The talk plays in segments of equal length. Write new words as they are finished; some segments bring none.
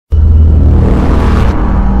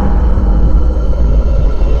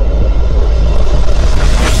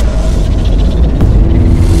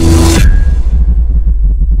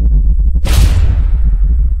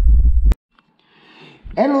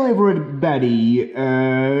everybody,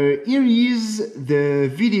 here is the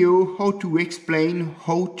video how to explain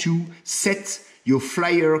how to set your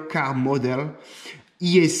flyer car model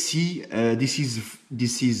ESC.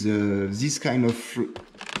 This kind of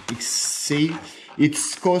sale.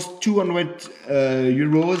 It's cost 200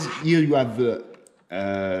 euros. Here you have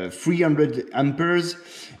 300 amperes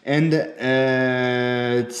and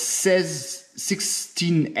it says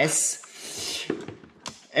 16S.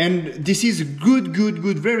 And this is good,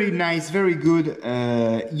 very nice, very good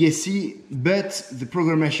ESC, but the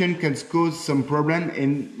programmation can cause some problem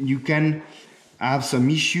and you can have some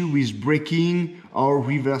issue with braking or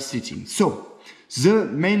reverse setting. So the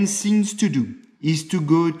main things to do is to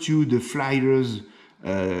go to the flyers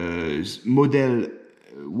model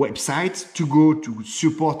website, to go to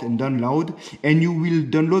support and download, and you will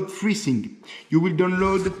download three things. You will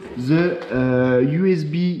download the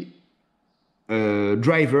USB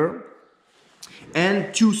driver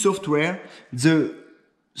and two software, the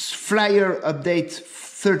flyer update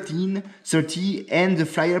 1330 and the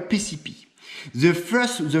flyer PCP. The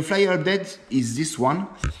flyer update is this one,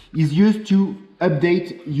 is used to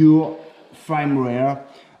update your firmware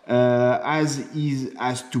as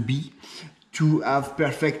to be, to have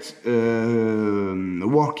perfect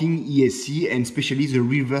working ESC and especially the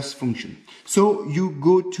reverse function. So you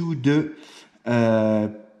go to the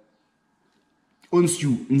once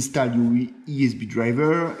you install your ESB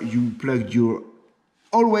driver, you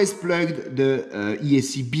always plugged the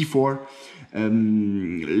ESC before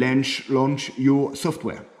launch your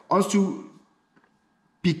software. Once you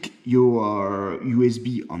pick your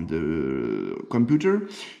USB on the computer,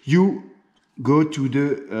 you go to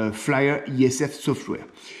the Flyer ESF software.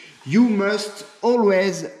 You must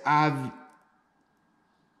always have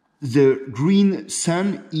the green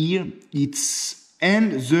sun here,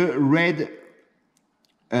 and the red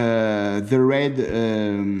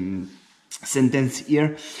sentence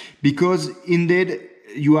here, because indeed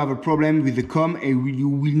you have a problem with the COM and you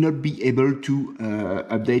will not be able to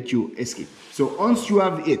update your escape. So once you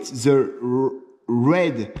have it, the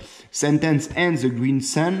red sentence and the green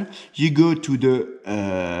sun, you go to the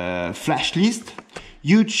flash list,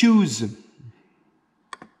 you choose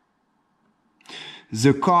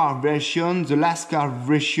the car version, the last car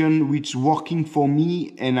version which working for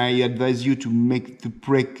me, and I advise you to make the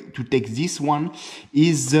break to take this one,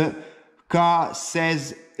 is the car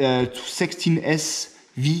says 16S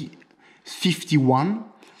V51.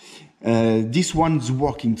 This one's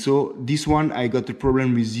working, so this one I got a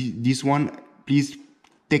problem with this one. Please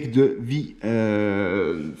take the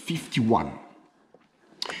V51.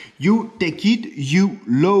 You take it, you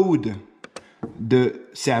load the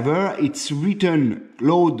server, it's written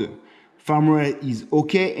load firmware is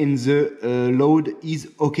okay and the load is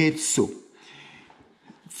okay. So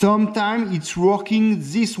sometimes it's working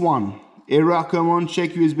this one, error command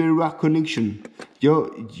check USB error connection.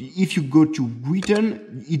 If you go to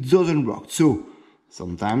written, it doesn't work. So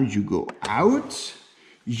sometimes you go out,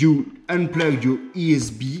 you unplug your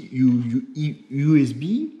USB,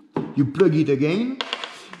 USB, you plug it again,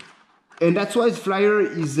 and that's why Flyer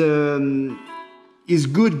is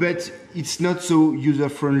good, but it's not so user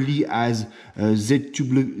friendly as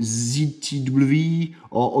ZTW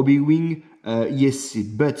or OB-Wing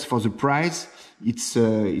ESC. But for the price, it's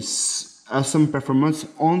awesome performance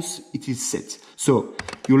once it is set. So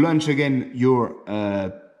you launch again your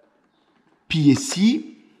PSC.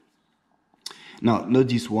 No, not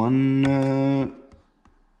this one.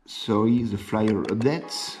 Sorry, the Flyer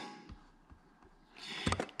updates.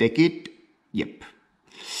 Take it. Yep.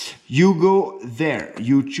 You go there.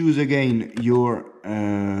 You choose again your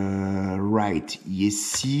right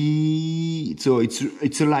ESC. So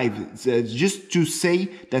it's alive. It's just to say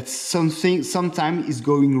that something sometime is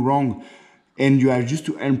going wrong, and you have just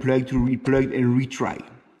to unplug, to replug, and retry.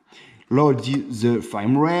 Load the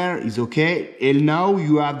firmware is okay, and now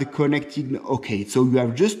you have the connecting okay. So you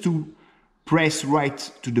have just to press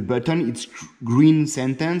right to the button, it's green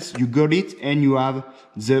sentence, you got it, and you have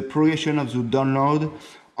the progression of the download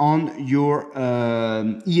on your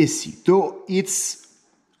ESC. So it's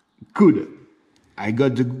good. I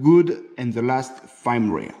got the good and the last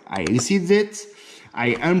firmware. I received it,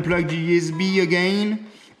 I unplugged the USB again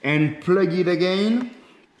and plug it again,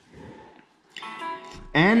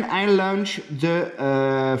 and I launch the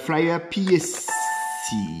Flyer PSC,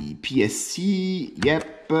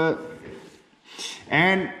 yep.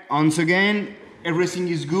 And once again, everything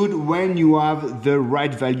is good when you have the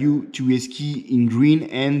right value to ESC in green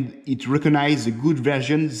and it recognizes a good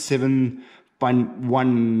version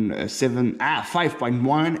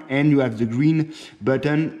 5.1, and you have the green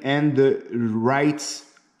button and the right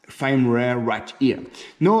firmware right here.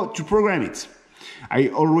 Now to program it, I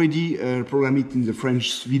already programmed it in the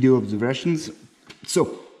French video of the versions.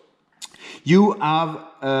 So you have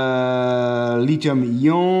lithium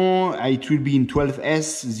ion, it will be in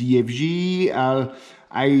 12S, ZFG.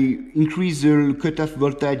 I increase the cutoff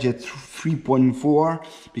voltage at 3.4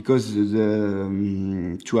 because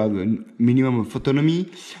to have a minimum of autonomy.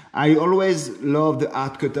 I always love the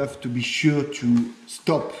hard cutoff to be sure to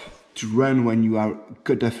stop to run when you are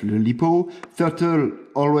cut off the LiPo. Throttle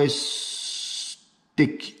always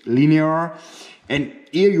take linear, and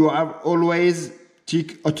here you have always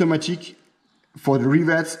tick automatic for the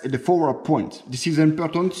reverse and the forward point. This is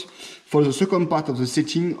important for the second part of the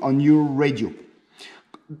setting on your radio.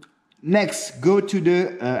 Next, go to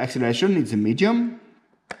the acceleration, it's a medium.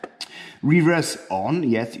 Reverse on,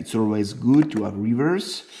 yes, it's always good to have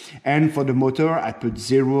reverse. And for the motor, I put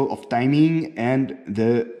 0 of timing and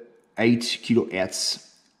the 8 kilohertz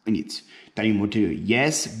in it. Timing motor,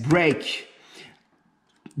 yes. Brake,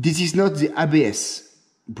 this is not the ABS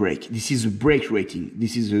brake, this is a brake rating.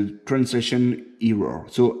 This is a translation error.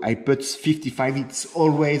 So I put 55, it's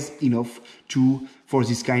always enough for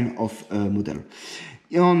this kind of model.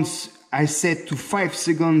 And I set to 5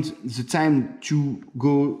 seconds the time to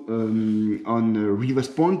go on the reverse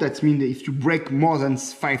point. That means if you brake more than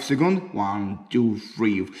 5 seconds, 1, 2,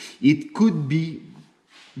 3, it could be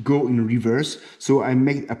go in reverse. So I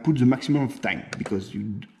put the maximum of time because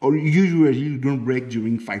usually you don't brake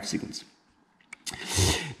during 5 seconds.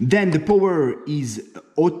 Then the power is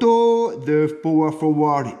auto. The power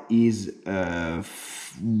forward is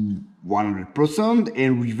 100%,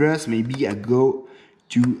 and reverse maybe I go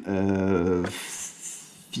to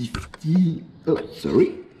 50. Oh,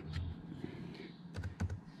 sorry.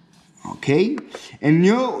 Okay, and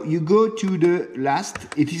now you go to the last.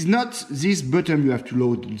 It is not this button you have to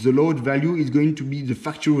load. The load value is going to be the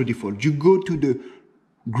factory default. You go to the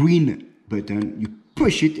green button, you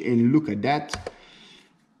push it, and look at that.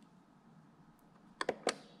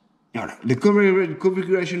 The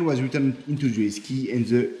configuration was written into the ESC and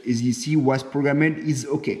the ESC was programmed is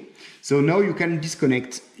okay. So now you can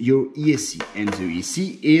disconnect your ESC and the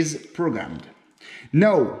ESC is programmed.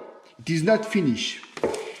 Now, it is not finished.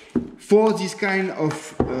 For this kind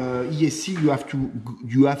of ESC, you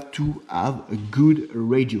have to have a good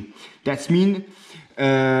radio. That means,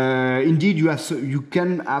 indeed, you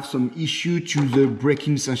can have some issue to the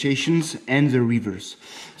braking sensations and the reverse.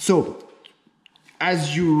 So,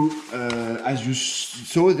 as you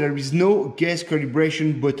saw, there is no gas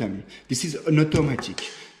calibration button. This is an automatic.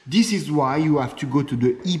 This is why you have to go to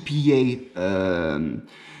the EPA,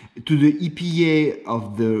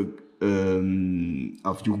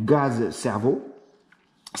 of your gas servo,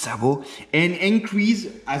 and increase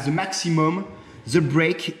as a maximum the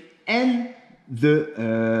brake and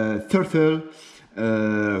the throttle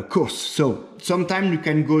course. So sometimes you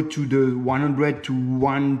can go to the 100 to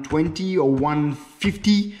 120 or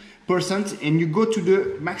 150%, and you go to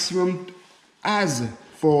the maximum as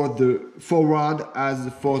for the forward as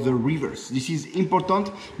for the reverse. This is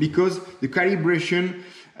important because the calibration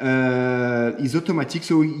is automatic,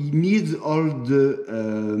 so it needs all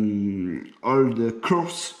the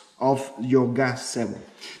course of your gas servo.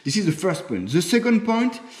 This is the first point. The second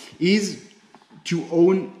point is to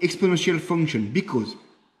own exponential function because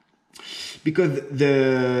without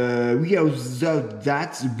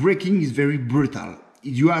that the braking is very brutal.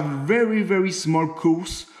 You have very, very small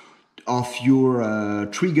course of your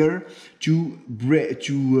trigger to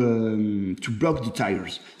block the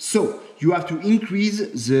tires. So you have to increase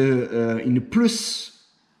the in the plus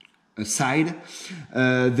side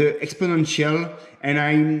the exponential, and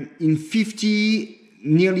I'm in 50,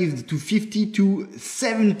 nearly to 50 to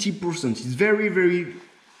 70%. It's very, very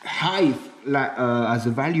high as a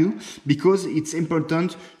value because it's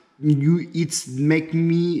important. It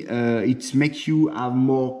makes you have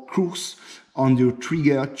more course on your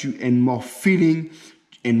trigger and more feeling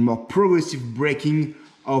and more progressive braking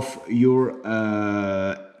of your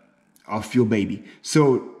baby.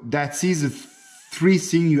 So that is the 3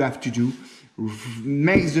 things you have to do.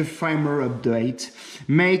 Make the firmware update,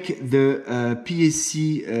 make the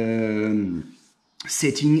PSC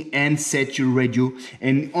setting, and set your radio.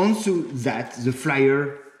 And also that the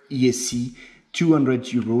Flyer ESC 200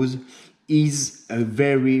 euros is a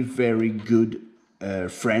very, very good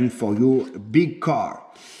friend for your big car.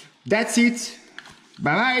 That's it.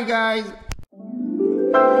 Bye bye,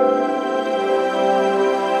 guys.